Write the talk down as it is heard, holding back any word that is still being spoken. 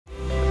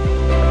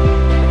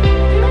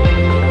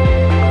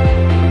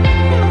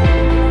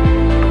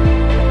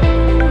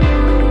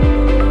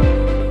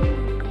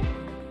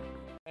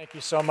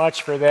you so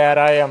much for that.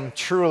 I am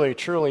truly,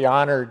 truly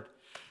honored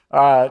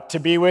to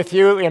be with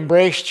you.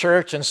 Embrace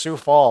Church in Sioux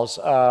Falls.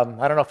 I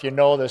don't know if you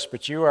know this,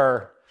 but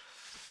you're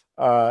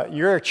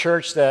a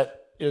church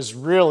that is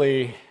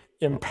really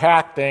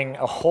impacting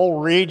a whole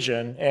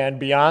region and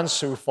beyond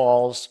Sioux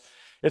Falls.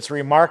 It's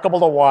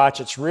remarkable to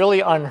watch. It's really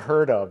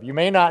unheard of. You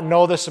may not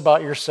know this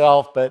about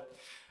yourself, but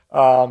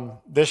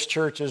this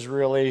church is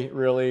really,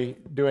 really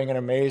doing an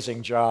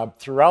amazing job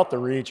throughout the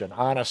region,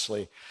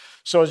 honestly.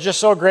 So I was just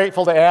so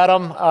grateful to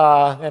Adam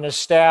and his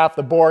staff,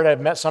 the board.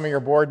 I've met some of your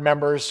board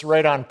members,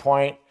 right on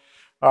point.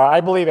 I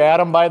believe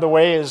Adam, by the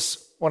way,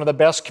 is one of the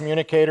best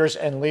communicators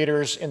and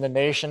leaders in the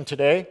nation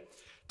today.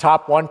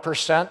 Top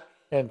 1%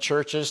 in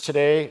churches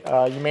today.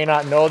 You may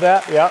not know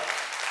that, yep.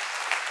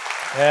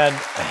 And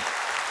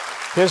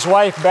his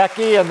wife,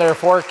 Becky, and their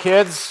 4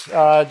 kids,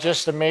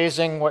 just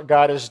amazing what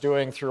God is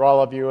doing through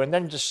all of you. And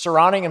then just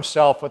surrounding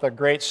himself with a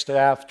great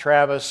staff,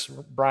 Travis,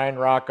 Brian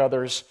Rock,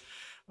 others.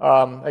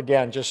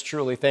 Again, just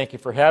truly thank you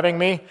for having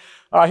me.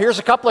 Here's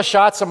a couple of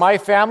shots of my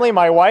family.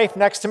 My wife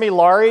next to me,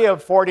 Laurie,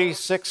 of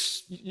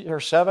 46 or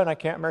 7, I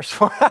can't remember,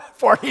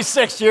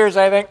 46 years,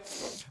 I think.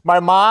 My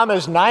mom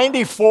is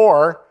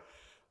 94,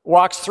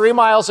 walks 3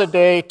 miles a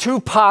day, 2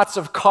 pots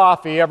of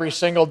coffee every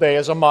single day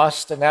is a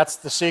must, and that's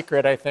the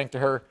secret, I think, to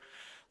her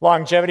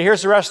longevity.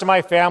 Here's the rest of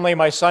my family,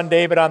 my son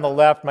David on the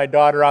left, my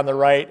daughter on the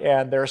right,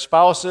 and their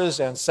spouses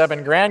and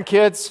 7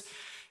 grandkids.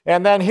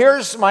 And then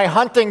here's my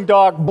hunting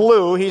dog,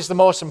 Blue. He's the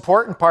most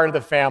important part of the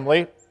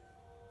family.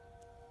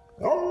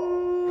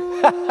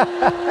 Oh,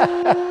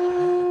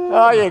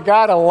 you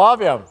gotta love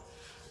him.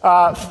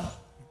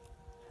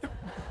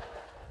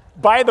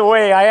 By the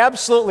way, I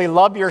absolutely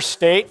love your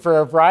state for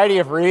a variety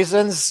of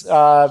reasons.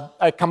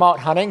 I come out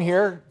hunting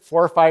here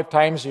 4 or 5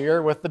 times a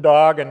year with the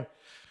dog, and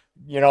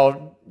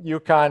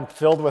Yukon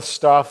filled with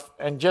stuff,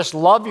 and just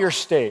love your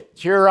state.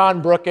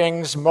 Huron,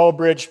 Brookings,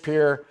 Mobridge,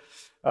 Pier,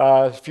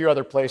 a few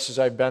other places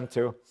I've been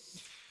to.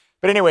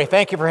 But anyway,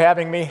 thank you for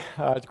having me.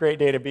 It's a great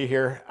day to be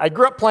here. I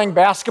grew up playing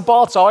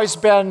basketball. It's always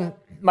been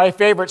my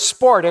favorite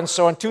sport. And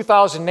so in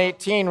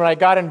 2018, when I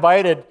got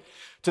invited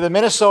to the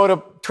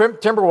Minnesota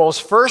Timberwolves'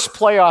 first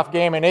playoff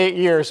game in 8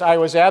 years, I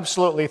was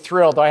absolutely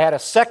thrilled. I had a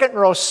second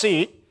row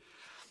seat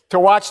to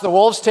watch the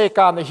Wolves take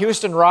on the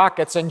Houston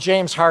Rockets and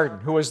James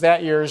Harden, who was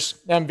that year's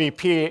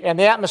MVP. And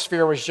the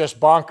atmosphere was just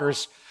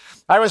bonkers.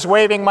 I was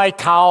waving my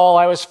towel.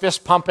 I was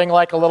fist pumping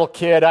like a little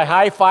kid. I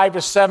high-fived a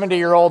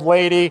 70-year-old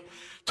lady,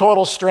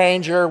 total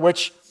stranger,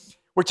 which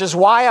is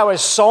why I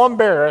was so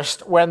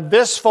embarrassed when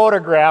this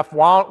photograph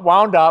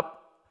wound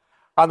up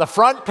on the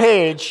front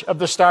page of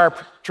the Star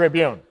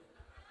Tribune.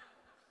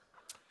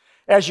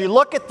 As you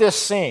look at this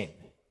scene,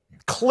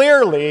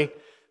 clearly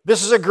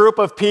this is a group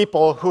of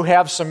people who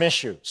have some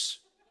issues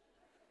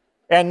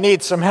and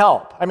need some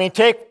help. I mean,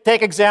 take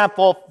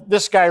example,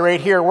 this guy right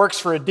here works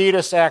for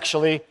Adidas,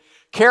 actually,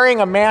 carrying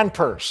a man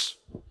purse.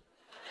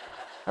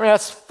 I mean,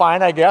 that's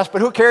fine, I guess,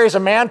 but who carries a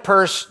man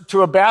purse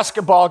to a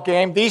basketball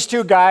game? These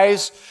 2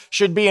 guys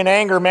should be in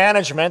anger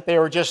management. They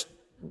were just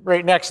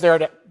right next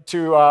there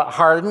to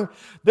Harden.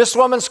 This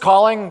woman's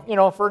calling,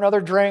 for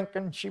another drink,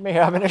 and she may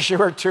have an issue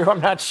or 2,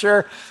 I'm not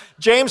sure.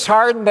 James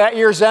Harden, that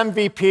year's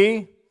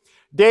MVP,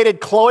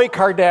 dated Khloe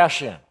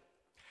Kardashian.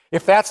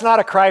 If that's not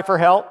a cry for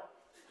help,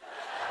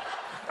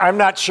 I'm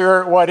not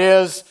sure what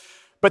is.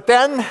 But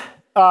then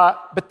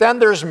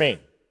there's me.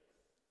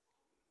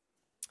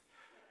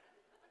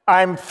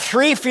 I'm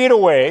 3 feet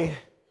away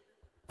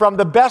from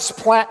the best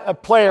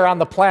player on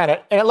the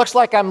planet, and it looks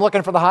like I'm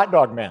looking for the hot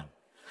dog man.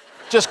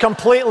 Just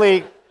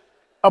completely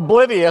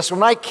oblivious. When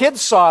my kids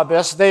saw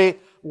this, they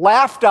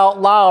laughed out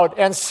loud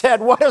and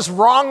said, "What is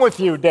wrong with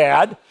you,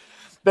 Dad?"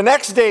 The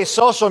next day,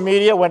 social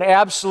media went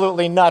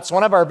absolutely nuts.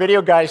 One of our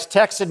video guys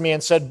texted me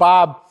and said,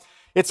 "Bob,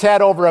 it's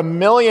had over 1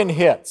 million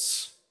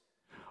hits."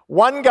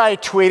 One guy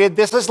tweeted,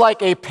 "This is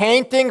like a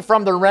painting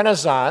from the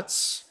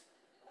Renaissance."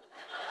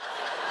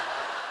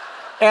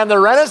 And the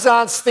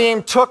Renaissance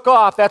theme took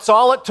off. That's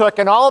all it took.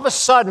 And all of a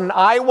sudden,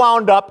 I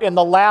wound up in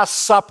the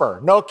Last Supper.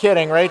 No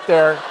kidding, right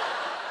there.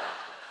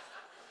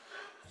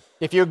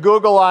 If you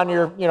Google on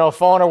your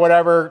phone or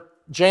whatever,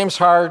 James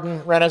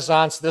Harden,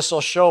 Renaissance, this will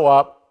show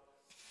up.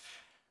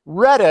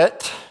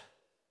 Reddit,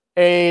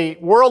 a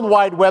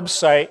worldwide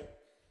website,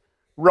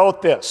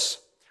 wrote this.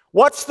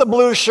 "What's the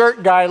blue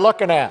shirt guy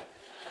looking at?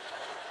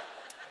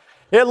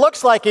 It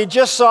looks like he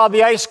just saw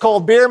the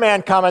ice-cold beer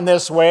man coming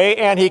this way,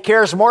 and he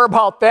cares more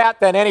about that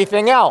than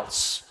anything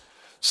else."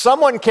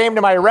 Someone came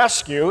to my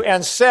rescue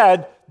and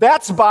said,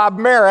 "That's Bob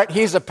Merritt.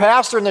 He's a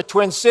pastor in the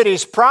Twin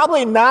Cities,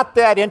 probably not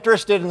that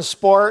interested in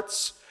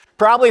sports,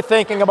 probably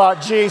thinking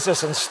about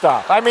Jesus and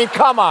stuff." I mean,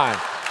 come on.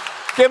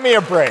 Give me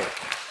a break.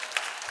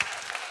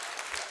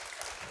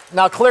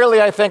 Now,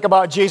 clearly I think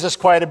about Jesus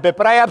quite a bit,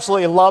 but I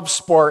absolutely love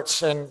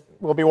sports, and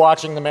we'll be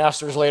watching the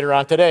Masters later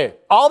on today.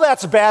 All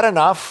that's bad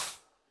enough.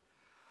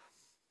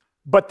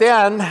 But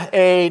then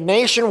a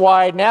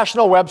nationwide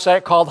national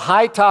website called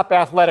High Top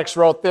Athletics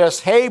wrote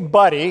this, "Hey,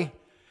 buddy,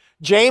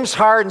 James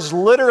Harden's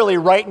literally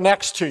right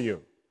next to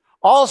you.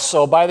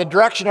 Also, by the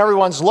direction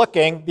everyone's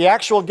looking, the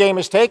actual game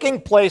is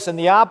taking place in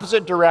the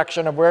opposite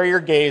direction of where you're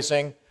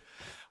gazing.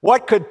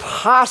 What could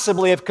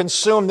possibly have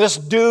consumed this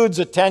dude's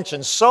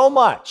attention so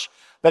much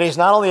that he's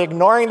not only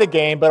ignoring the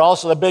game, but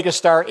also the biggest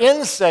star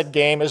in said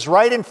game is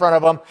right in front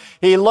of him.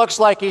 He looks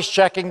like he's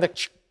checking the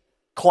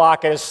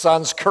clock at his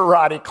son's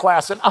karate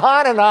class, and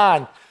on and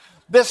on.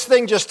 This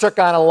thing just took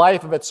on a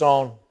life of its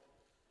own.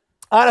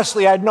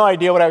 Honestly, I had no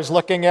idea what I was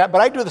looking at, but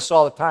I do this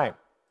all the time.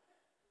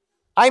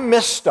 I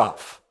miss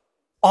stuff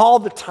all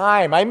the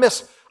time. I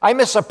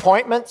miss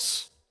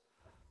appointments.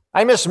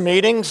 I miss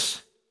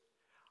meetings.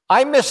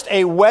 I missed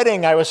a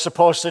wedding I was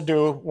supposed to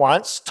do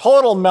once.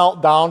 Total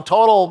meltdown,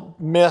 total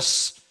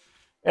miss.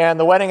 And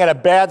the wedding had a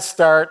bad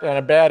start and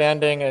a bad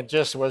ending. It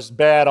just was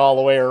bad all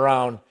the way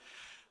around.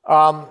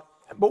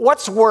 But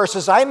what's worse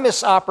is I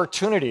miss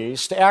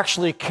opportunities to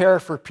actually care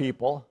for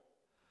people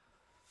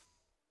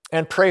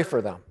and pray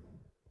for them.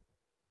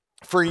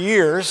 For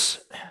years,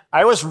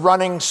 I was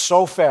running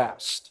so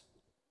fast,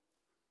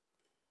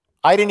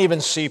 I didn't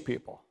even see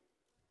people.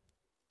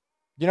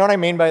 You know what I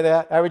mean by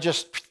that? I would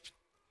just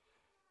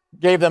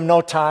gave them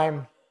no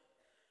time,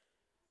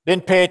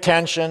 didn't pay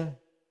attention,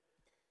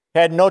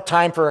 had no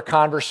time for a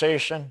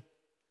conversation,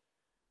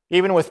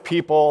 even with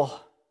people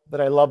that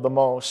I love the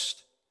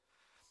most.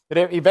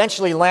 It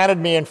eventually landed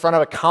me in front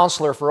of a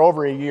counselor for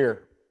over a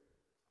year.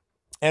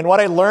 And what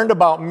I learned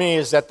about me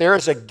is that there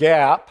is a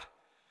gap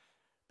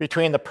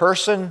between the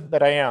person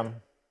that I am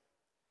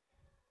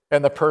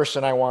and the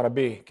person I want to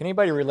be. Can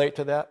anybody relate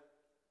to that?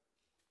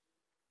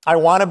 I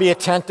want to be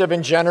attentive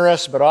and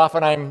generous, but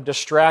often I'm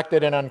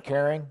distracted and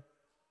uncaring.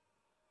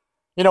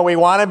 You know, we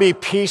want to be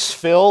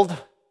peace-filled,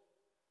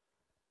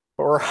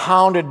 but we're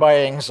hounded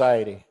by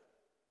anxiety.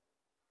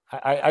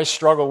 I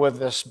struggle with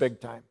this big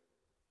time.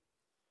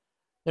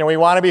 You know, we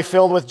want to be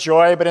filled with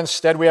joy, but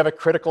instead we have a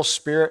critical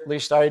spirit, at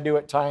least I do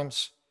at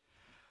times.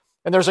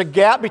 And there's a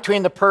gap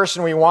between the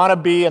person we want to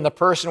be and the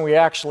person we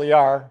actually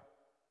are.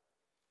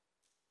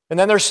 And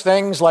then there's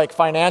things like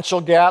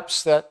financial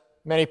gaps that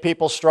many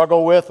people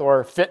struggle with,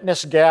 or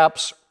fitness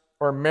gaps,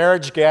 or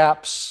marriage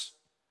gaps,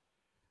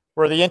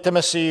 where the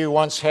intimacy you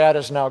once had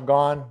is now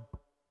gone.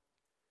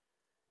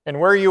 And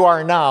where you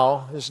are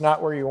now is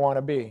not where you want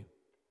to be.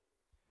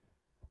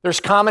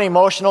 There's common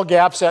emotional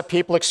gaps that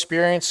people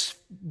experience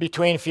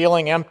between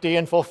feeling empty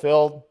and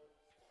fulfilled,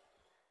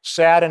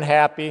 sad and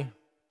happy,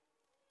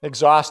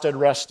 exhausted,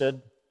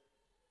 rested,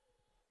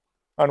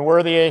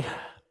 unworthy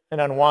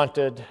and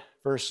unwanted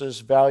versus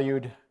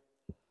valued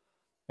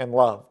and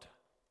loved.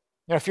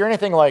 You know, if you're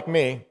anything like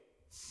me,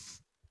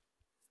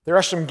 there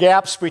are some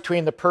gaps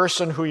between the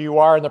person who you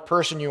are and the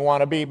person you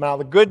want to be. Now,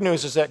 the good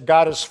news is that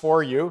God is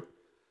for you.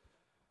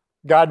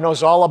 God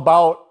knows all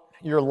about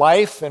your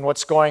life and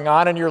what's going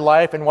on in your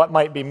life and what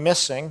might be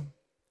missing.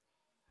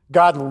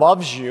 God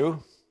loves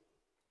you.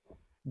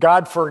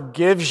 God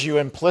forgives you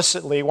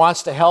implicitly,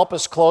 wants to help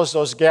us close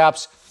those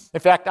gaps. In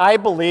fact, I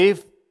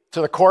believe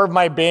to the core of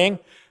my being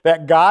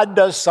that God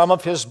does some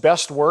of His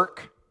best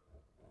work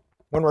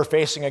when we're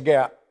facing a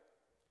gap.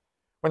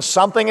 When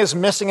something is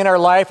missing in our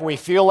life, we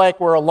feel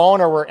like we're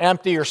alone or we're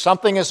empty or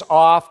something is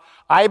off,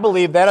 I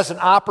believe that is an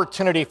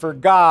opportunity for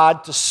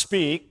God to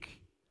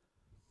speak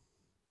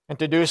and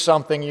to do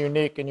something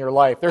unique in your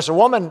life. There's a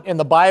woman in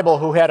the Bible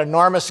who had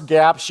enormous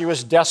gaps. She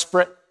was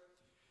desperate.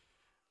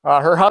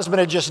 Her husband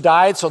had just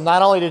died, so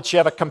not only did she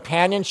have a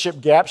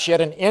companionship gap, she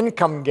had an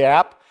income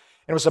gap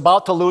and was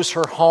about to lose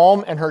her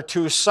home and her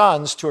 2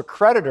 sons to a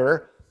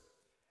creditor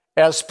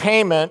as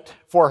payment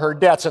for her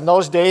debts. In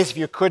those days, if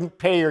you couldn't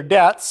pay your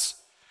debts,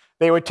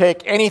 they would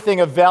take anything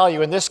of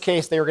value. In this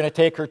case, they were going to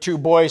take her 2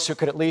 boys who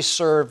could at least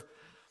serve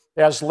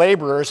as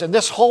laborers. And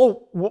this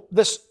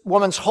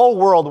woman's whole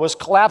world was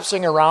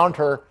collapsing around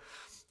her.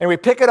 And we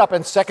pick it up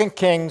in 2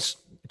 Kings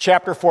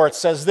chapter 4. It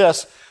says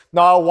this,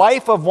 "Now a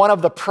wife of one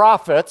of the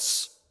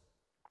prophets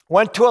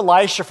went to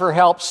Elisha for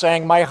help,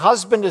 saying, 'My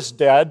husband is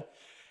dead,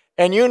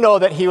 and you know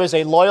that he was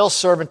a loyal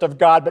servant of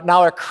God, but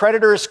now a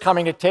creditor is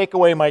coming to take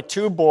away my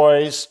 2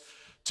 boys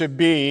to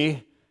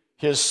be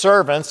his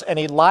servants.' And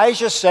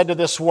Elijah said to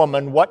this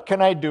woman, 'What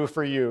can I do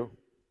for you?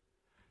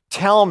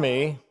 Tell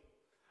me,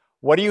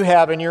 what do you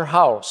have in your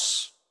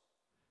house?'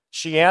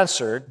 She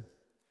answered,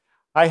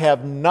 'I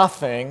have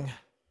nothing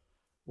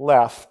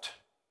left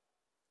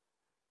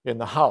in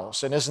the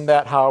house.'" And isn't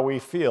that how we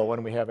feel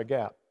when we have a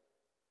gap?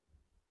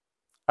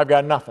 I've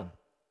got nothing.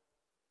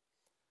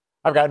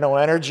 I've got no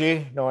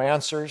energy, no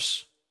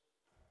answers,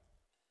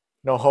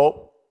 no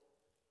hope.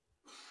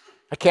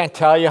 I can't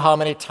tell you how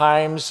many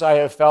times I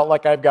have felt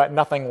like I've got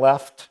nothing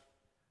left.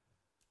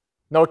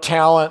 No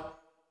talent,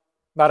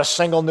 not a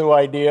single new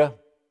idea.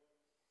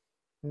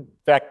 In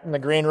fact, in the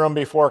green room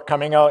before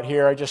coming out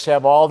here, I just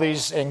have all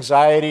these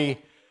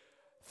anxiety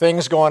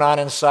things going on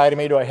inside of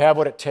me. Do I have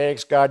what it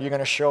takes? God, you're going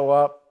to show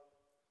up?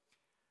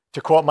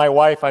 To quote my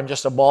wife, I'm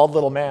just a bald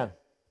little man.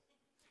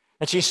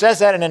 And she says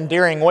that in an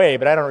endearing way,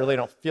 but I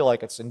don't feel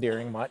like it's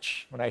endearing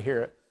much when I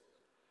hear it.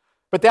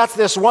 But that's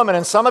this woman,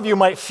 and some of you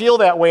might feel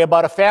that way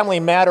about a family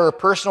matter or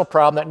personal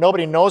problem that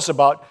nobody knows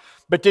about.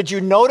 But did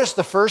you notice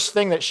the first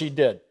thing that she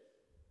did?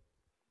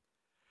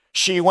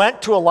 She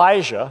went to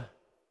Elijah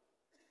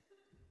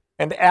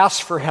and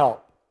asked for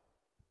help.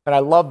 And I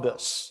love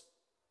this.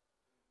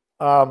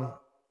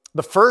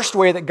 The first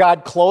way that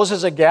God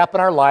closes a gap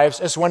in our lives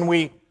is when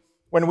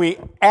we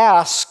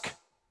ask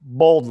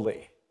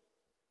boldly.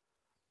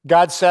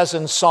 God says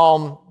in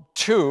Psalm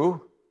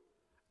 2,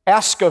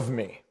 ask of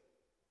me.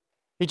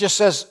 He just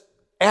says,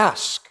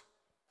 ask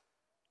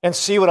and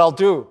see what I'll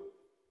do.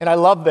 And I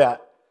love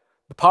that.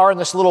 The power in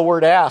this little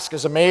word ask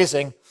is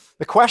amazing.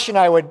 The question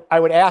I would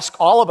ask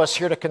all of us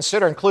here to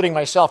consider, including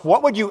myself,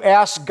 what would you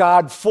ask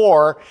God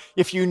for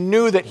if you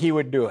knew that He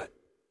would do it?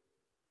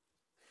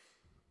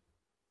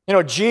 You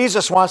know,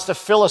 Jesus wants to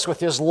fill us with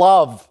His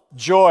love,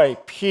 joy,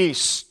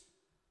 peace,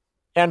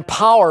 and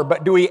power,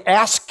 but do we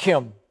ask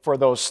Him for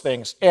those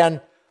things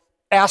and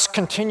ask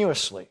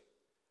continuously?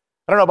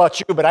 I don't know about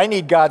you, but I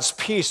need God's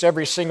peace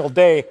every single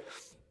day,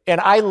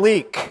 and I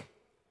leak.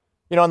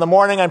 You know, in the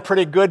morning I'm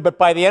pretty good, but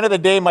by the end of the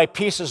day my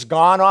peace is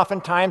gone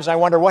oftentimes. I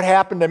wonder what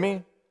happened to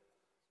me.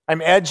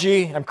 I'm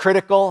edgy, I'm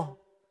critical.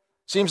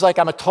 Seems like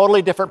I'm a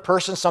totally different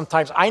person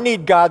sometimes. I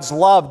need God's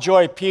love,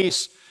 joy,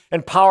 peace,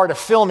 and power to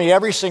fill me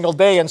every single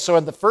day. And so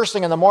the first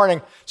thing in the morning,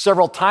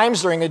 several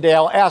times during the day,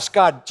 I'll ask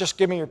God, just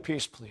give me your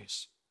peace,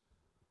 please.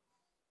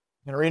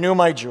 And renew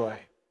my joy.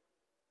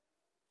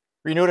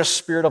 Renew a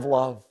spirit of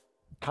love,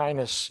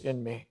 kindness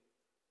in me.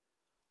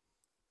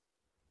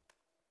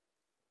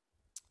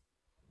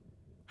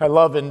 I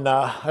love in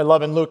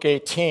Luke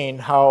 18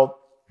 how,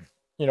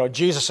 you know,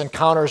 Jesus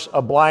encounters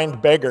a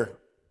blind beggar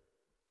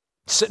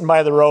sitting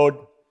by the road,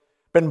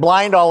 been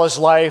blind all his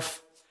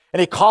life, and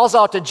he calls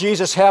out to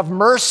Jesus, have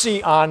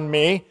mercy on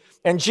me,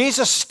 and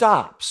Jesus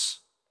stops.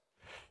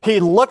 He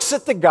looks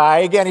at the guy,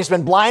 again, he's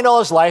been blind all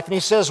his life, and he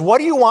says, what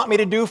do you want me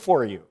to do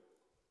for you?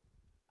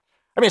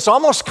 I mean, it's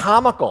almost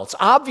comical. It's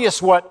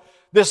obvious what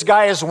this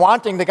guy is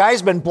wanting. The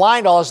guy's been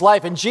blind all his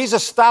life, and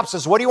Jesus stops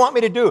and says, what do you want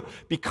me to do?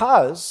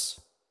 Because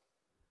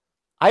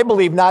I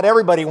believe not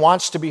everybody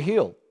wants to be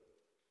healed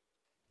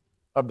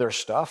of their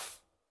stuff.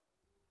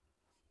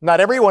 Not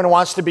everyone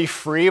wants to be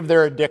free of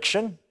their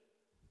addiction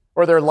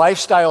or their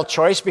lifestyle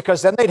choice,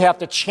 because then they'd have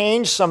to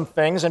change some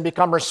things and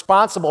become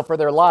responsible for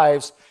their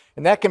lives,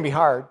 and that can be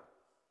hard.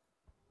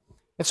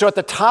 And so at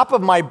the top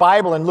of my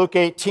Bible in Luke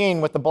 18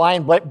 with the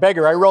blind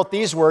beggar, I wrote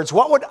these words,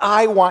 what would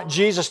I want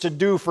Jesus to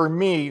do for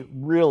me,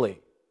 really?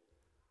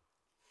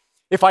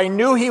 If I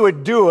knew He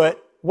would do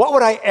it, what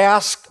would I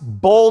ask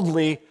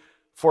boldly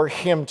for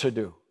Him to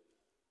do?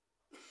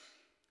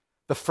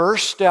 The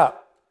first step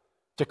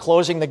to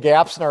closing the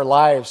gaps in our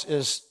lives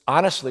is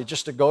honestly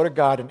just to go to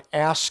God and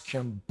ask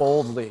Him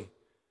boldly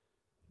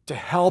to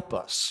help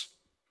us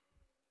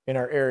in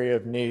our area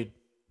of need.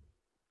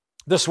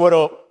 This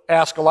widow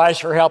asked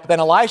Elijah for help.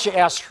 Then Elijah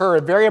asked her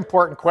a very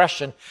important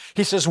question.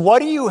 He says, what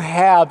do you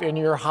have in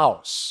your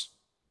house?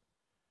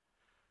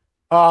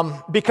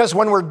 Because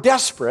when we're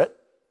desperate,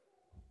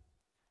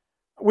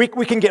 we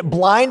can get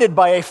blinded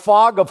by a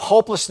fog of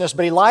hopelessness,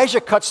 but Elijah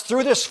cuts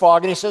through this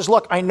fog and he says,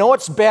 look, I know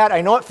it's bad,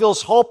 I know it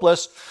feels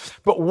hopeless,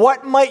 but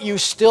what might you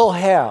still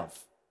have?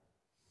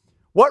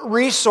 What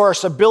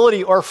resource,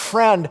 ability, or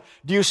friend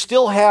do you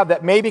still have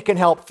that maybe can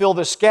help fill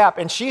this gap?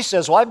 And she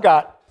says, well, I've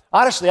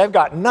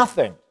got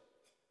nothing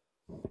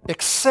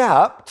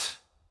except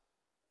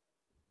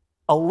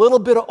a little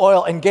bit of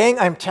oil. And gang,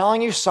 I'm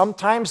telling you,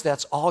 sometimes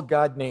that's all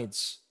God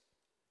needs.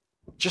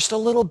 Just a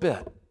little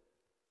bit.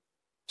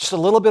 Just a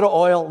little bit of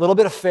oil, a little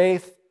bit of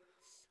faith,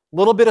 a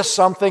little bit of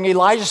something.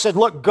 Elijah said,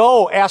 look,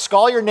 go, ask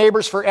all your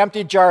neighbors for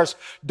empty jars.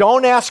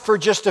 Don't ask for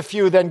just a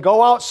few. Then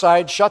go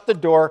outside, shut the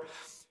door,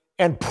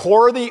 and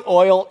pour the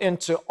oil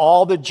into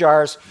all the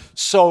jars.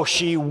 So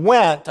she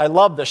went, I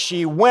love this,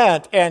 she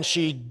went and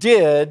she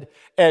did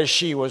as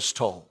she was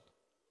told.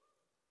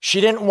 She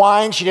didn't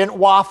whine, she didn't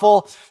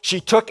waffle, she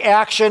took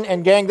action.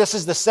 And gang, this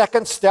is the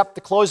second step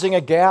to closing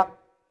a gap.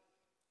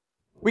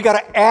 We got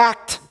to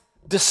act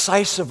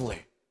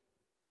decisively.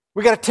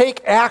 We got to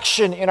take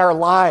action in our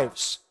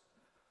lives.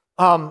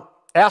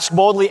 Ask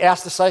boldly,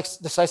 ask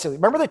decisively.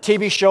 Remember the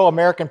TV show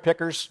American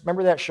Pickers?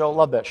 Remember that show?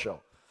 Love that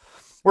show.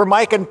 Where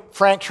Mike and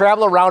Frank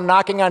travel around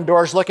knocking on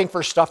doors looking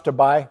for stuff to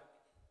buy.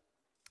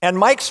 And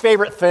Mike's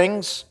favorite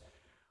things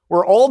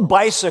were old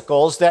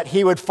bicycles that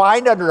he would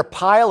find under a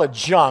pile of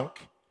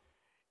junk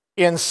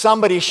in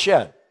somebody's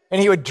shed.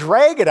 And he would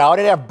drag it out.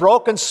 It'd have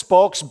broken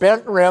spokes,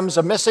 bent rims,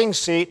 a missing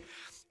seat.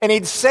 And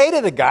he'd say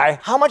to the guy,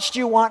 how much do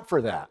you want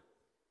for that?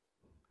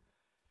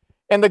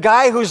 And the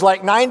guy who's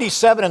like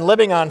 97 and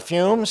living on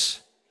fumes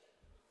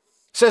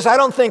says, I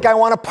don't think I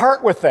want to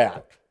part with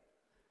that.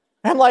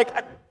 And I'm like,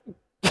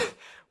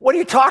 what are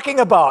you talking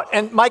about?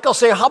 And Michael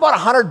say, how about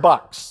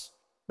 $100?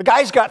 The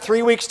guy's got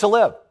 3 weeks to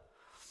live.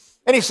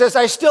 And he says,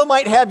 I still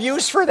might have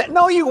use for that.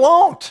 No, you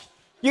won't.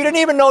 You didn't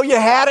even know you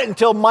had it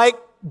until Mike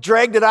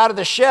dragged it out of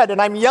the shed.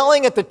 And I'm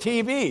yelling at the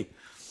TV,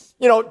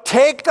 you know,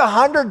 take the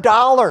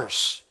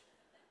 $100.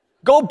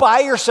 Go buy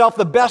yourself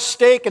the best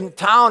steak in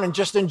town and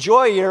just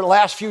enjoy your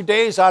last few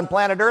days on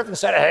planet Earth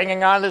instead of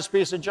hanging on to this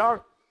piece of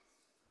junk.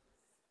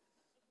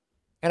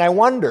 And I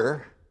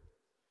wonder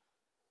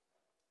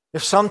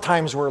if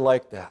sometimes we're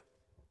like that.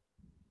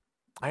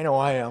 I know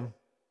I am.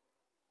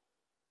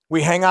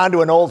 We hang on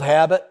to an old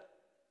habit.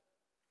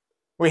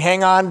 We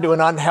hang on to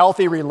an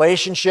unhealthy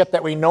relationship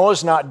that we know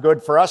is not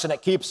good for us, and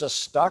it keeps us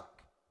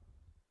stuck.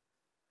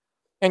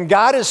 And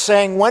God is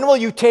saying, when will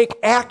you take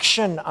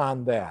action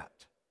on that?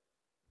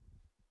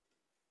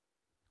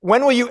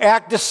 When will you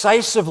act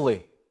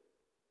decisively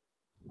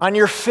on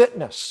your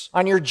fitness,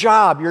 on your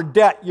job, your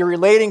debt, your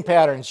relating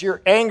patterns,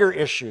 your anger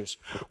issues?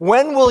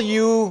 When will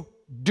you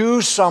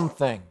do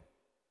something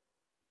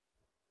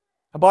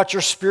about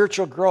your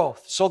spiritual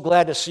growth? So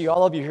glad to see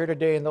all of you here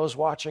today and those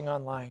watching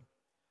online.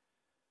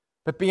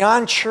 But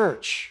beyond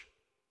church,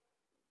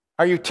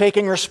 are you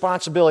taking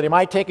responsibility? Am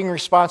I taking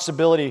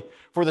responsibility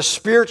for the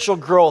spiritual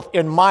growth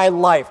in my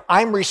life?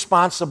 I'm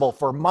responsible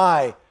for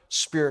my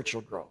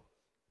spiritual growth.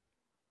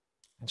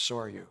 And so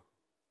are you.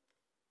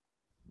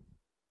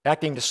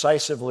 Acting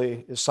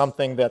decisively is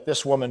something that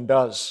this woman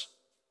does.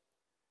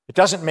 It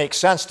doesn't make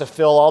sense to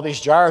fill all these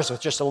jars with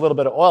just a little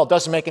bit of oil. It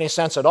doesn't make any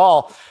sense at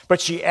all.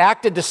 But she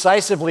acted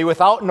decisively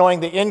without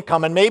knowing the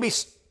income and maybe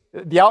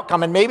the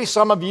outcome. And maybe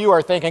some of you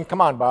are thinking,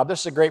 come on, Bob,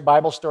 this is a great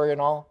Bible story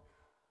and all.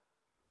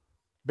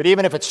 But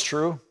even if it's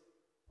true,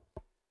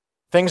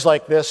 things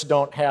like this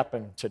don't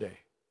happen today.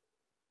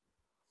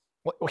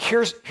 Well,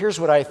 here's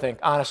what I think.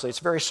 Honestly, it's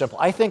very simple.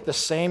 I think the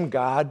same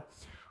God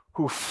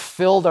who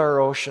filled our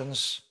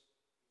oceans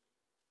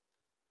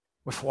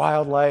with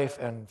wildlife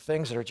and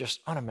things that are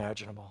just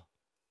unimaginable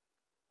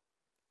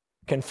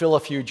can fill a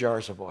few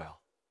jars of oil.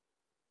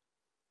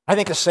 I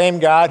think the same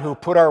God who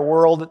put our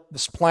world,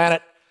 this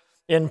planet,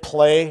 in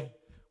play.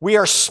 We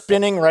are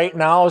spinning right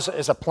now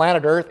as a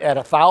planet Earth at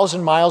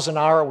 1,000 miles an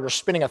hour. We're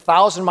spinning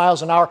 1,000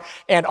 miles an hour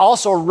and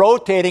also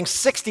rotating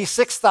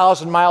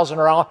 66,000 miles an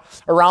hour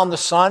around the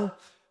sun.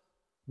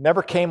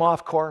 Never came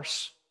off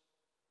course.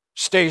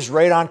 Stays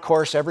right on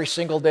course every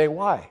single day.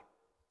 Why?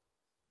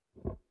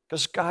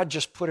 Because God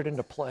just put it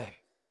into play.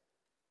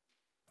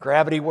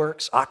 Gravity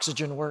works,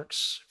 oxygen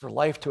works for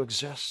life to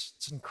exist.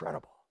 It's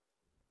incredible.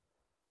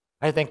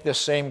 I think this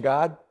same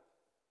God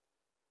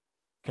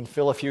can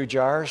fill a few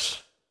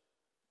jars.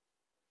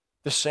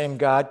 This same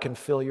God can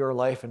fill your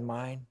life and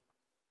mine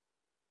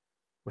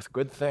with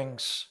good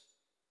things,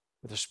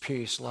 with His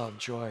peace, love,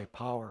 joy,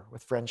 power,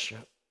 with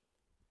friendship.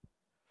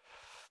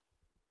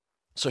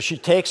 So she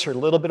takes her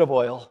little bit of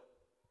oil,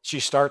 she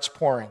starts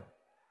pouring.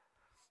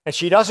 And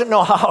she doesn't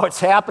know how it's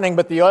happening,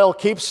 but the oil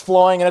keeps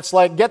flowing, and it's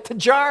like, get the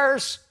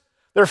jars.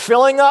 They're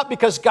filling up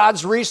because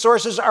God's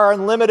resources are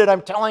unlimited,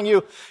 I'm telling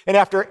you. And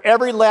after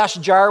every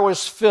last jar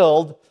was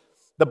filled,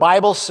 the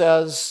Bible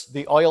says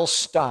the oil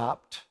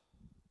stopped.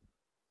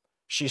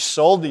 She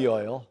sold the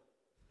oil.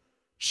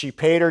 She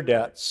paid her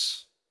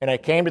debts. And I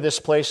came to this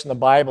place in the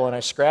Bible, and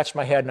I scratched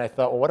my head, and I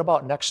thought, well, what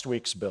about next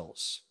week's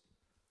bills?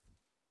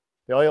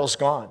 The oil's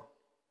gone.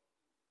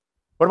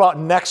 What about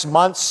next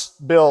month's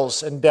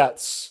bills and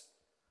debts?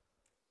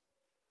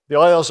 The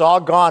oil's all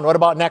gone. What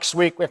about next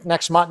week,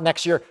 next month,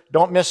 next year?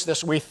 Don't miss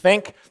this. We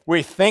think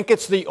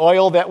it's the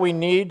oil that we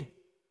need.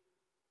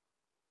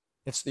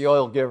 It's the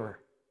oil giver.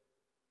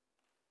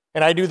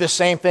 And I do the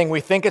same thing.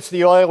 We think it's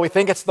the oil. We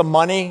think it's the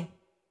money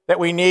that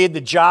we need,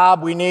 the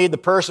job we need, the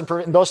person.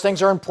 Those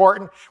things are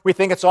important. We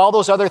think it's all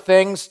those other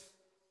things.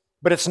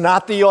 But it's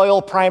not the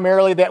oil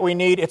primarily that we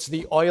need. It's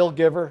the oil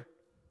giver.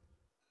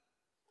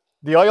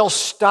 The oil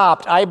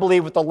stopped, I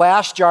believe, with the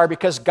last jar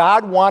because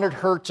God wanted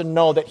her to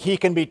know that He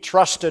can be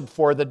trusted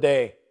for the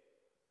day.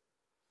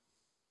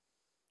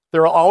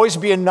 There will always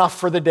be enough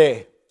for the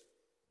day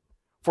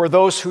for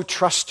those who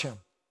trust Him.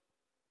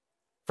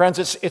 Friends,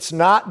 it's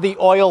not the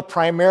oil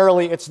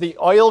primarily, it's the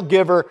oil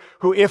giver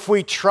who, if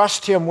we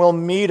trust Him, will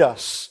meet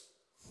us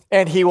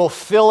and He will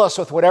fill us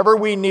with whatever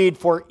we need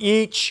for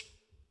each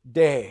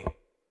day.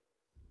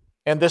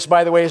 And this,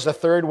 by the way, is the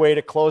third way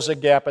to close a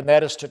gap, and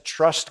that is to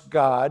trust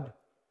God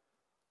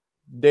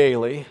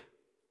daily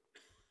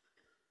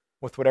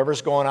with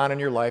whatever's going on in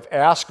your life.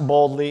 Ask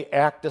boldly,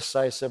 act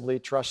decisively,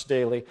 trust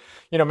daily.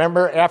 You know,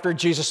 remember after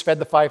Jesus fed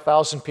the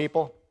 5,000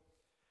 people?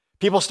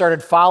 People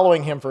started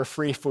following Him for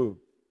free food.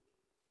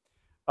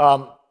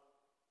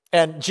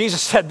 And Jesus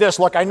said this,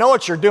 look, I know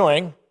what you're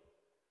doing.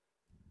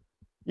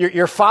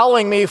 You're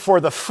following me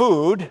for the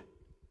food.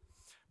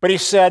 But He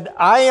said,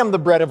 I am the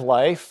bread of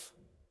life.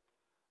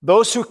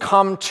 Those who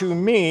come to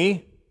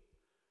me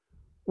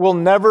will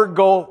never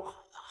go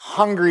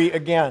hungry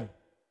again.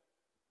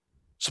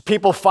 So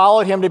people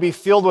followed Him to be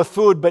filled with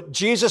food, but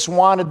Jesus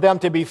wanted them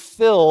to be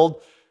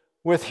filled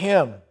with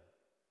Him.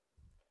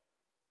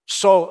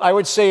 So I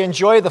would say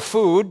enjoy the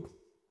food.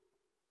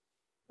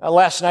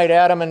 Last night,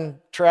 Adam and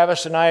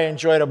Travis and I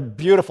enjoyed a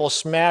beautiful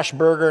smash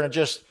burger and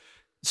just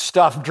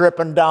stuff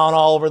dripping down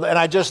all over. And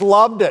I just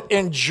loved it,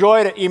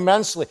 enjoyed it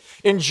immensely.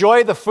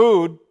 Enjoy the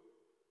food.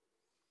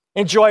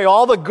 Enjoy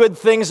all the good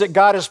things that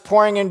God is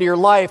pouring into your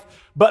life,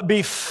 but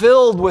be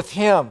filled with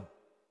Him.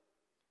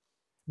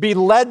 Be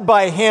led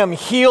by Him,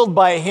 healed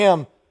by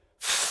Him,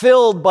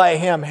 filled by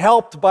Him,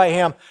 helped by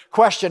Him.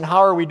 Question, how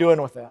are we doing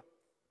with that?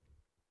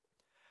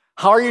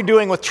 How are you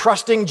doing with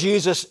trusting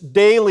Jesus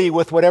daily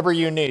with whatever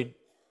you need?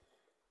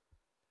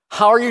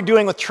 How are you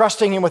doing with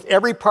trusting Him with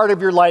every part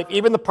of your life,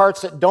 even the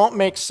parts that don't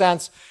make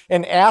sense,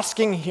 and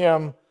asking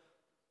Him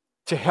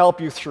to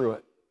help you through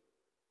it?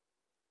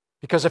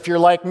 Because if you're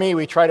like me,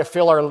 we try to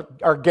fill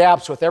our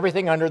gaps with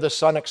everything under the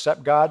sun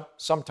except God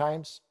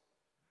sometimes.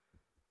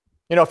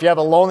 You know, if you have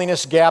a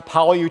loneliness gap,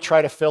 how will you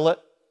try to fill it?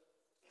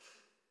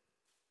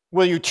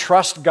 Will you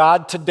trust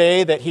God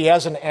today that He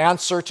has an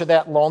answer to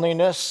that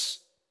loneliness?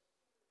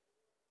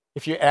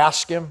 If you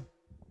ask Him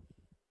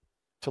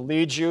to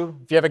lead you.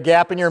 If you have a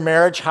gap in your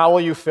marriage, how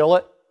will you fill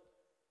it?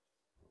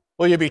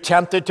 Will you be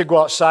tempted to go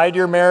outside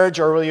your marriage,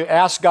 or will you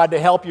ask God to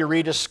help you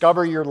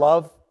rediscover your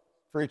love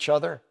for each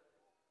other?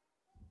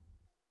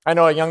 I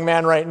know a young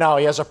man right now,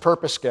 he has a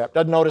purpose gap,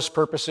 doesn't know what his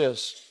purpose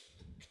is.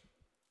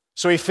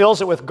 So he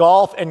fills it with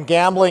golf and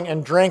gambling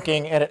and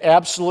drinking, and it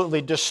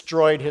absolutely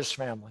destroyed his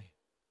family.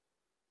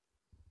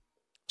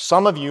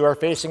 Some of you are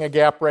facing a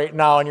gap right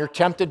now, and you're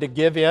tempted to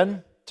give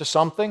in to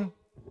something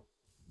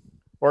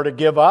or to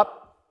give up.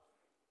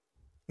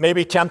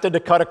 Maybe tempted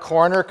to cut a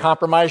corner,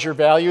 compromise your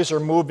values,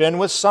 or move in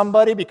with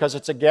somebody because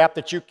it's a gap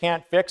that you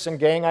can't fix. And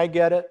gang, I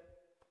get it.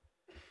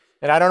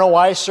 And I don't know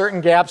why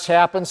certain gaps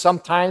happen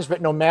sometimes, but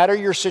no matter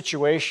your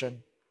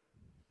situation,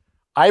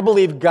 I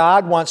believe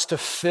God wants to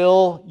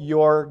fill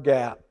your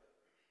gap.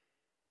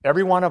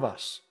 Every one of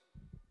us.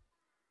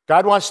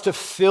 God wants to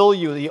fill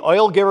you. The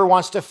oil giver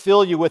wants to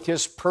fill you with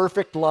His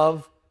perfect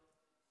love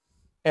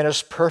and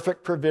His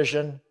perfect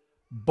provision.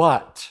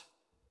 But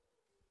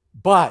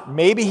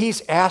maybe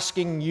He's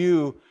asking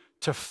you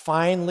to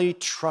finally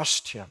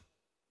trust Him.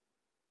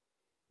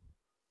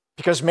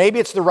 Because maybe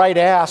it's the right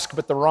ask,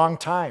 but the wrong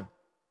time.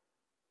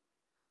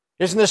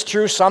 Isn't this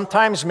true?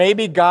 Sometimes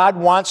maybe God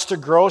wants to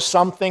grow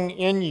something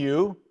in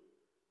you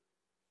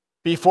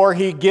before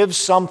He gives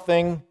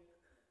something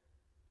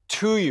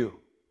to you.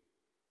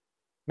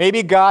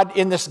 Maybe God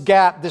in this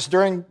gap,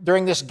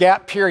 during this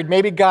gap period,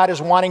 maybe God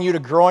is wanting you to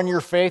grow in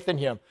your faith in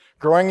Him,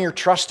 growing your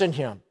trust in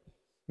Him,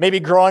 maybe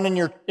growing in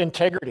your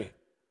integrity.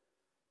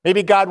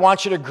 Maybe God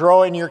wants you to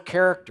grow in your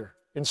character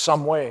in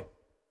some way.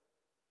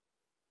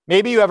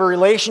 Maybe you have a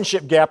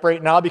relationship gap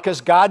right now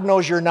because God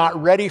knows you're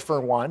not ready for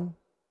one.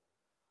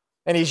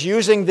 And He's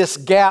using this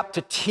gap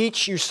to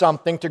teach you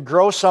something, to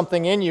grow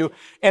something in you.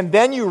 And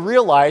then you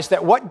realize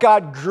that what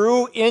God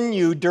grew in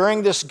you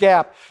during this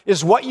gap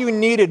is what you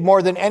needed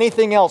more than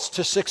anything else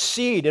to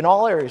succeed in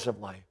all areas of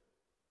life.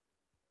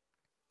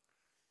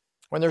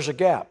 When there's a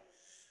gap,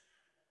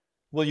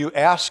 will you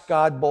ask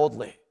God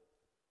boldly?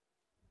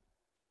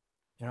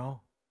 You know?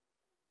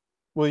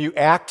 Will you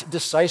act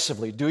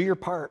decisively? Do your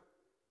part.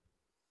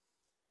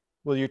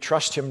 Will you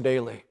trust Him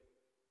daily?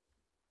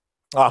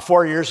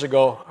 4 years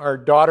ago, our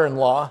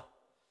daughter-in-law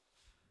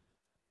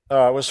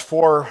was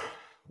 4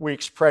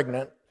 weeks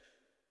pregnant,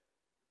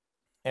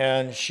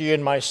 and she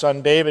and my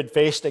son David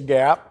faced a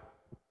gap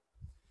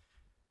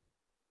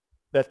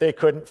that they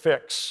couldn't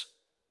fix.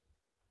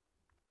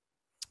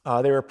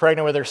 They were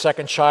pregnant with their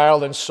second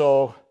child, and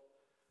so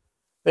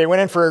they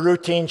went in for a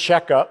routine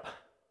checkup.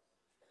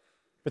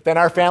 But then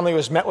our family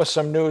was met with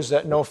some news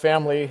that no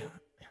family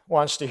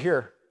wants to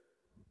hear.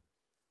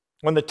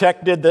 When the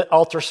tech did the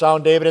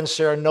ultrasound, David and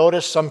Sarah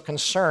noticed some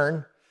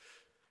concern.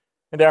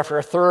 And after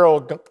a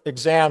thorough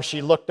exam,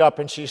 she looked up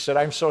and she said,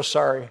 "I'm so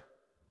sorry,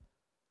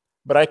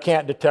 but I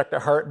can't detect a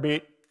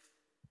heartbeat.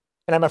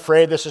 And I'm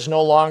afraid this is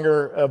no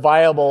longer a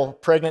viable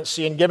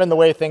pregnancy. And given the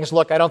way things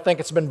look, I don't think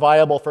it's been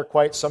viable for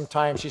quite some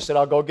time." She said,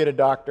 "I'll go get a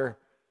doctor."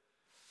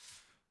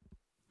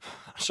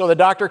 So the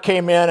doctor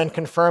came in and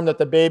confirmed that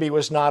the baby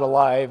was not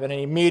alive, and an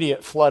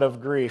immediate flood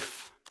of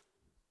grief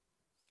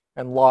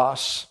and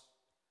loss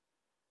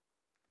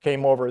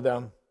came over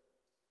them.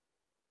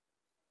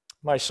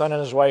 My son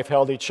and his wife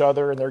held each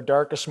other in their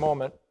darkest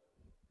moment.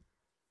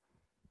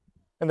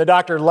 And the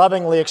doctor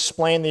lovingly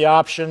explained the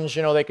options.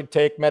 You know, they could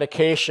take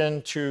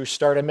medication to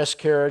start a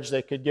miscarriage.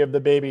 They could give the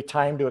baby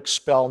time to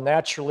expel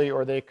naturally,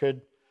 or they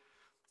could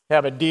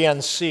have a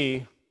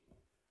DNC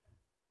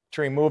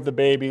to remove the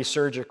baby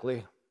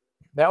surgically.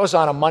 That was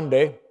on a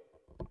Monday.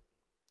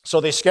 So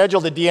they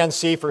scheduled the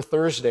DNC for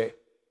Thursday.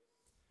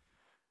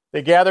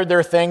 They gathered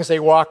their things.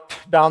 They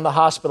walked down the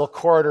hospital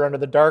corridor under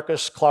the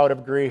darkest cloud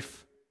of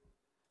grief.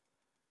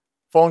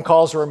 Phone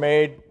calls were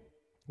made.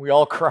 We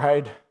all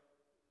cried.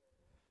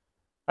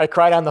 I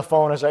cried on the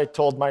phone as I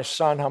told my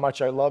son how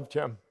much I loved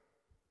him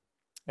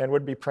and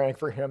would be praying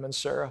for him and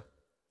Sarah.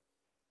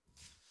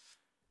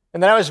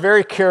 And then I was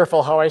very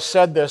careful how I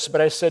said this, but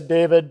I said,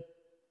 "David,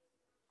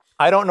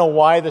 I don't know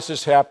why this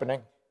is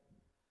happening,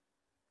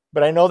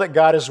 but I know that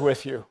God is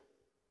with you.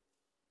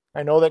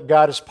 I know that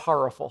God is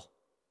powerful.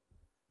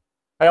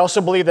 I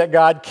also believe that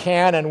God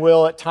can and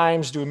will at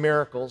times do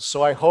miracles,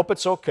 so I hope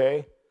it's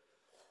okay.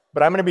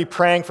 But I'm going to be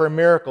praying for a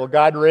miracle.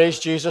 God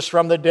raised Jesus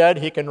from the dead.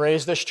 He can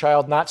raise this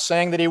child, not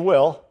saying that He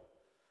will,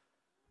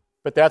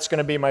 but that's going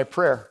to be my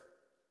prayer."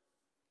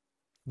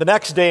 The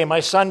next day, my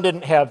son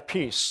didn't have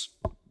peace.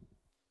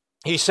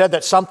 He said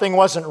that something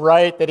wasn't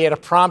right, that he had a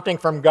prompting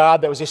from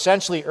God that was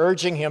essentially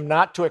urging him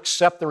not to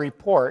accept the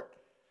report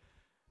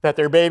that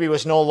their baby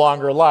was no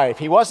longer alive.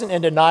 He wasn't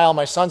in denial.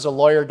 My son's a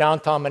lawyer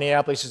downtown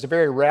Minneapolis. He's a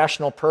very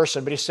rational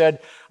person, but he said,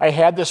 I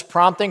had this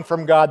prompting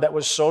from God that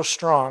was so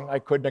strong, I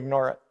couldn't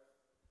ignore it.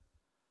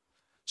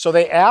 So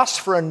they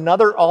asked for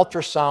another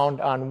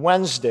ultrasound on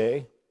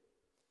Wednesday,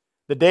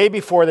 the day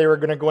before they were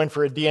going to go in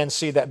for a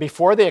DNC, that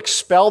before they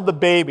expelled the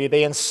baby,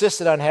 they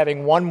insisted on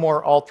having one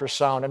more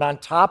ultrasound. And on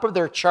top of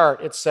their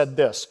chart, it said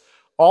this: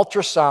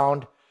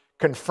 ultrasound,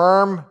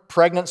 confirm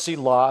pregnancy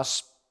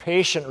loss,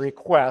 patient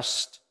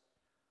request,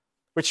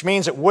 which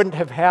means it wouldn't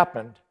have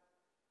happened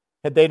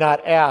had they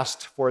not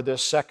asked for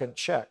this second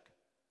check.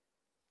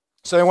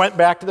 So they went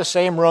back to the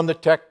same room. The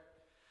tech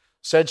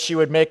said she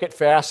would make it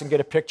fast and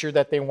get a picture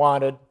that they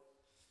wanted.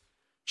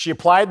 She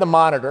applied the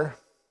monitor,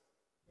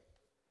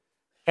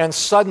 and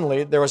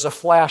suddenly there was a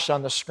flash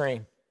on the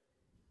screen.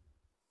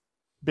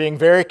 Being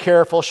very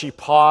careful, she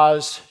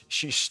paused,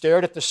 she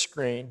stared at the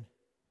screen,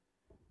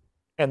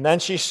 and then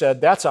she said,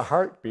 "That's a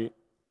heartbeat.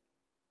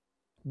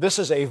 This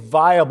is a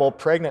viable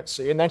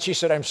pregnancy." And then she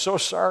said, "I'm so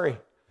sorry."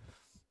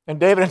 And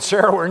David and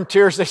Sarah were in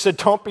tears. They said,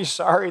 "Don't be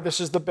sorry.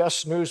 This is the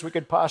best news we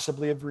could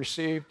possibly have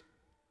received."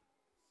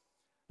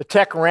 The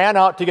tech ran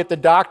out to get the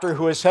doctor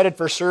who was headed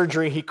for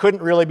surgery. He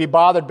couldn't really be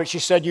bothered, but she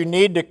said, "You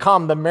need to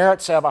come. The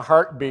Merritts have a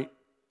heartbeat."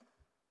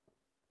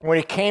 And when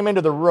he came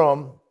into the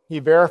room, he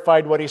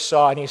verified what he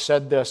saw, and he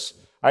said this: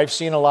 "I've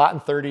seen a lot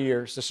in 30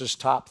 years. This is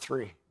top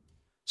 3.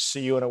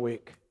 See you in a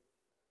week."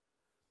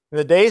 In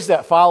the days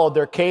that followed,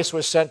 their case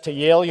was sent to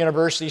Yale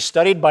University,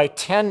 studied by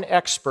 10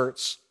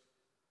 experts.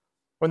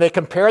 When they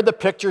compared the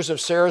pictures of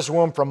Sarah's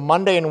womb from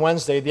Monday and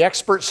Wednesday, the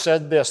experts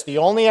said this: "The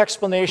only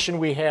explanation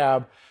we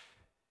have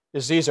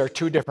is these are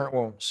 2 different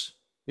wombs.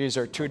 These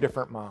are 2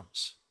 different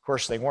moms." Of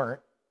course, they weren't.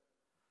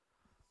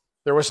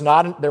 There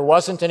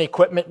wasn't an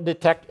equipment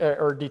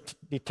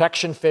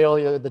detection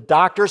failure. The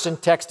doctors and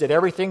techs did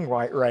everything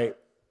right.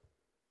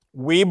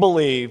 We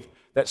believe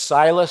that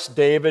Silas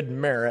David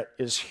Merritt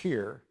is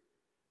here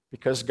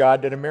because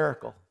God did a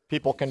miracle.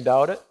 People can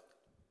doubt it,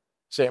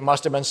 say it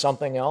must have been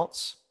something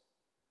else.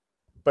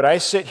 But I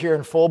sit here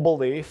in full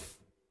belief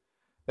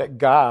that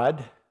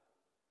God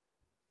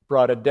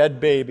brought a dead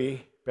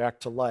baby back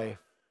to life.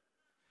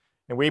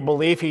 And we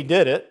believe He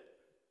did it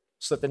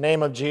so that the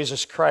name of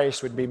Jesus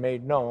Christ would be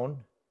made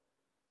known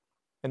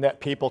and that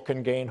people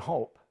can gain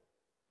hope.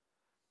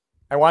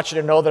 I want you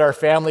to know that our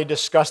family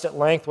discussed at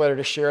length whether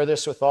to share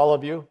this with all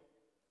of you,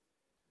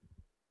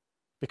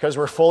 because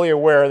we're fully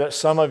aware that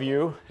some of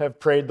you have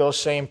prayed those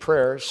same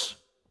prayers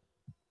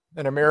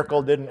and a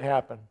miracle didn't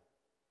happen.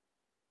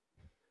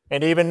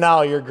 And even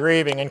now you're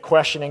grieving and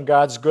questioning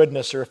God's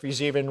goodness or if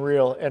He's even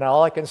real. And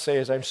all I can say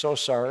is I'm so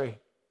sorry.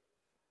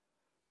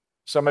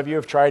 Some of you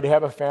have tried to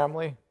have a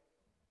family.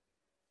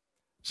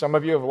 Some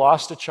of you have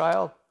lost a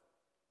child.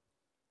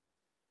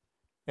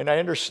 And I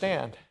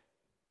understand.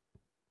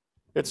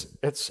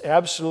 It's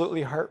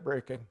absolutely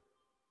heartbreaking.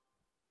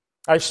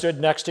 I've stood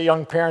next to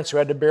young parents who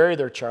had to bury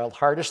their child.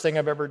 Hardest thing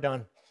I've ever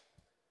done.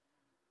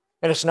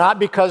 And it's not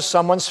because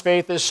someone's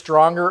faith is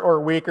stronger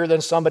or weaker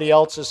than somebody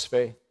else's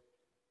faith.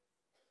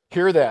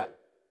 Hear that.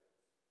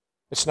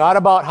 It's not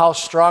about how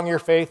strong your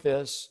faith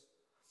is.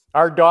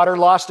 Our daughter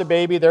lost a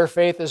baby. Their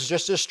faith is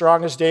just as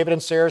strong as David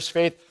and Sarah's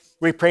faith.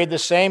 We prayed the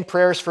same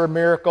prayers for a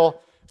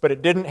miracle, but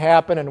it didn't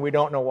happen, and we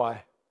don't know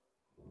why.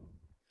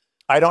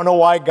 I don't know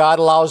why God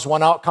allows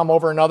one outcome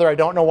over another. I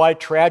don't know why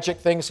tragic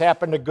things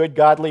happen to good,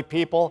 godly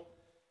people,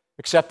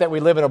 except that we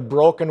live in a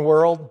broken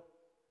world.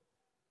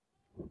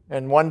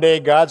 And one day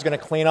God's going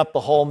to clean up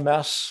the whole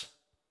mess.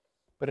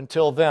 But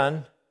until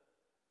then,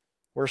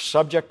 we're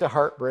subject to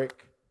heartbreak.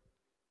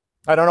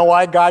 I don't know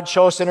why God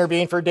chose to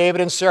intervene for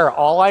David and Sarah.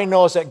 All I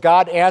know is that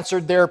God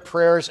answered their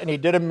prayers and He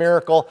did a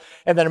miracle,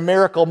 and that a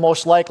miracle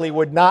most likely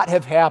would not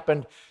have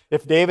happened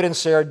if David and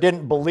Sarah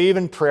didn't believe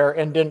in prayer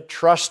and didn't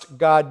trust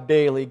God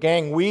daily.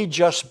 Gang, we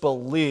just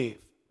believe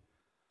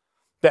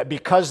that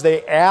because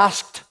they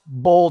asked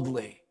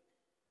boldly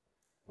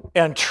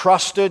and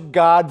trusted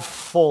God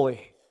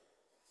fully,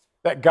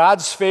 that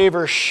God's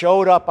favor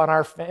showed up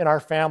in our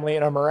family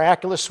in a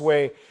miraculous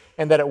way,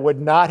 and that it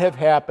would not have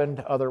happened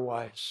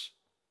otherwise.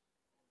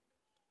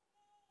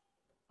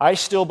 I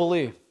still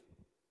believe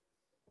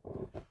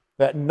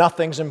that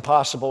nothing's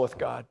impossible with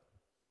God.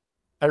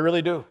 I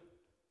really do.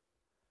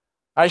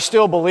 I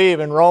still believe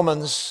in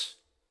Romans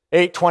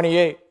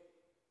 8:28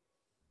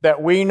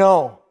 that we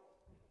know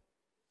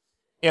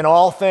in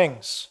all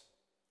things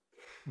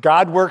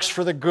God works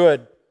for the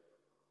good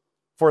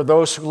for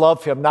those who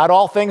love Him. Not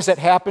all things that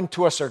happen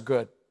to us are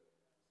good.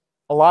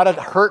 A lot of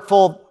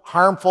hurtful,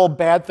 harmful,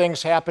 bad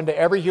things happen to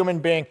every human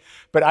being,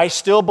 but I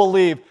still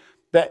believe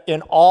that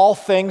in all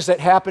things that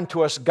happen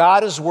to us,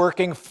 God is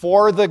working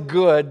for the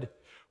good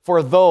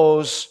for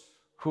those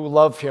who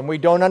love Him. We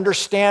don't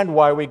understand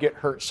why we get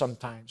hurt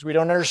sometimes. We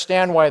don't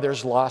understand why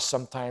there's loss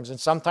sometimes, and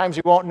sometimes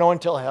we won't know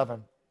until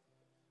heaven.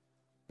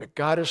 But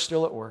God is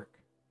still at work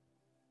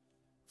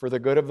for the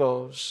good of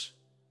those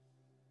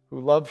who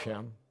love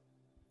Him.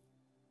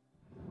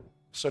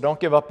 So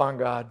don't give up on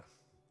God.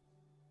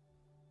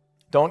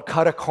 Don't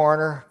cut a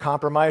corner,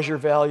 compromise your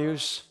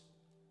values.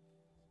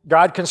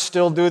 God can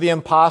still do the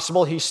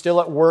impossible. He's still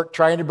at work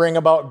trying to bring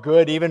about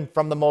good, even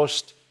from the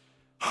most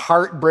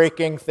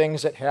heartbreaking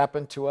things that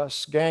happen to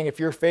us. Gang, if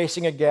you're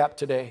facing a gap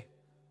today,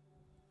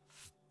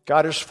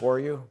 God is for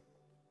you.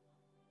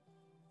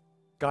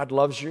 God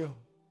loves you.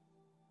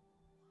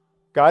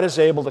 God is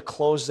able to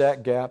close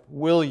that gap.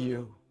 Will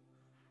you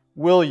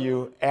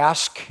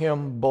ask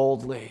Him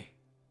boldly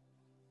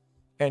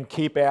and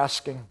keep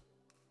asking?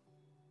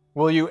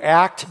 Will you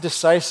act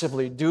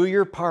decisively? Do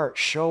your part.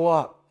 Show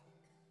up.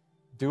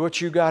 Do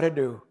what you got to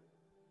do.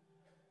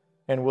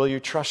 And will you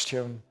trust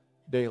Him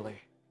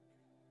daily?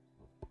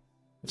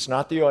 It's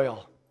not the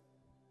oil.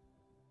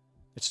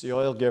 It's the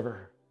oil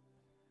giver.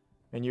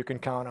 And you can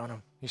count on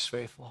Him. He's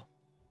faithful.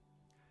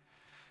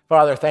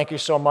 Father, thank you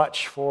so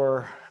much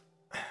for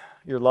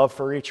your love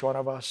for each one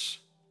of us.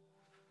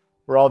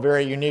 We're all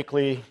very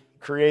uniquely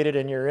created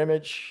in your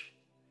image.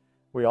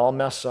 We all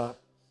mess up.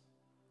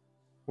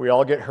 We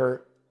all get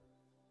hurt.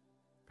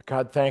 But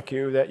God, thank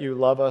you that you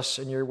love us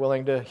and you're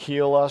willing to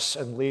heal us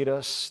and lead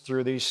us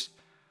through these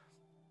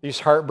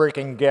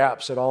heartbreaking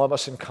gaps that all of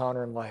us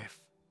encounter in life.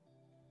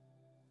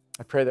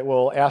 I pray that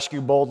we'll ask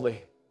you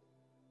boldly,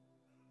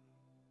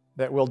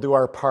 that we'll do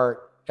our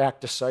part,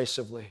 act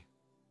decisively,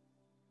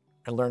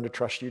 and learn to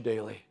trust you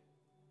daily.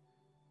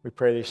 We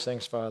pray these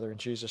things, Father, in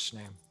Jesus'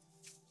 name.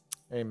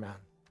 Amen.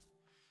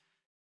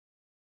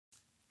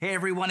 Hey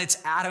everyone, it's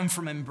Adam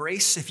from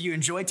Embrace. If you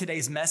enjoyed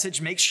today's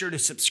message, make sure to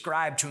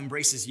subscribe to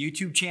Embrace's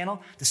YouTube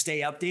channel to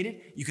stay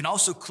updated. You can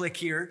also click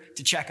here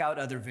to check out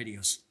other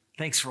videos.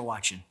 Thanks for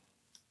watching.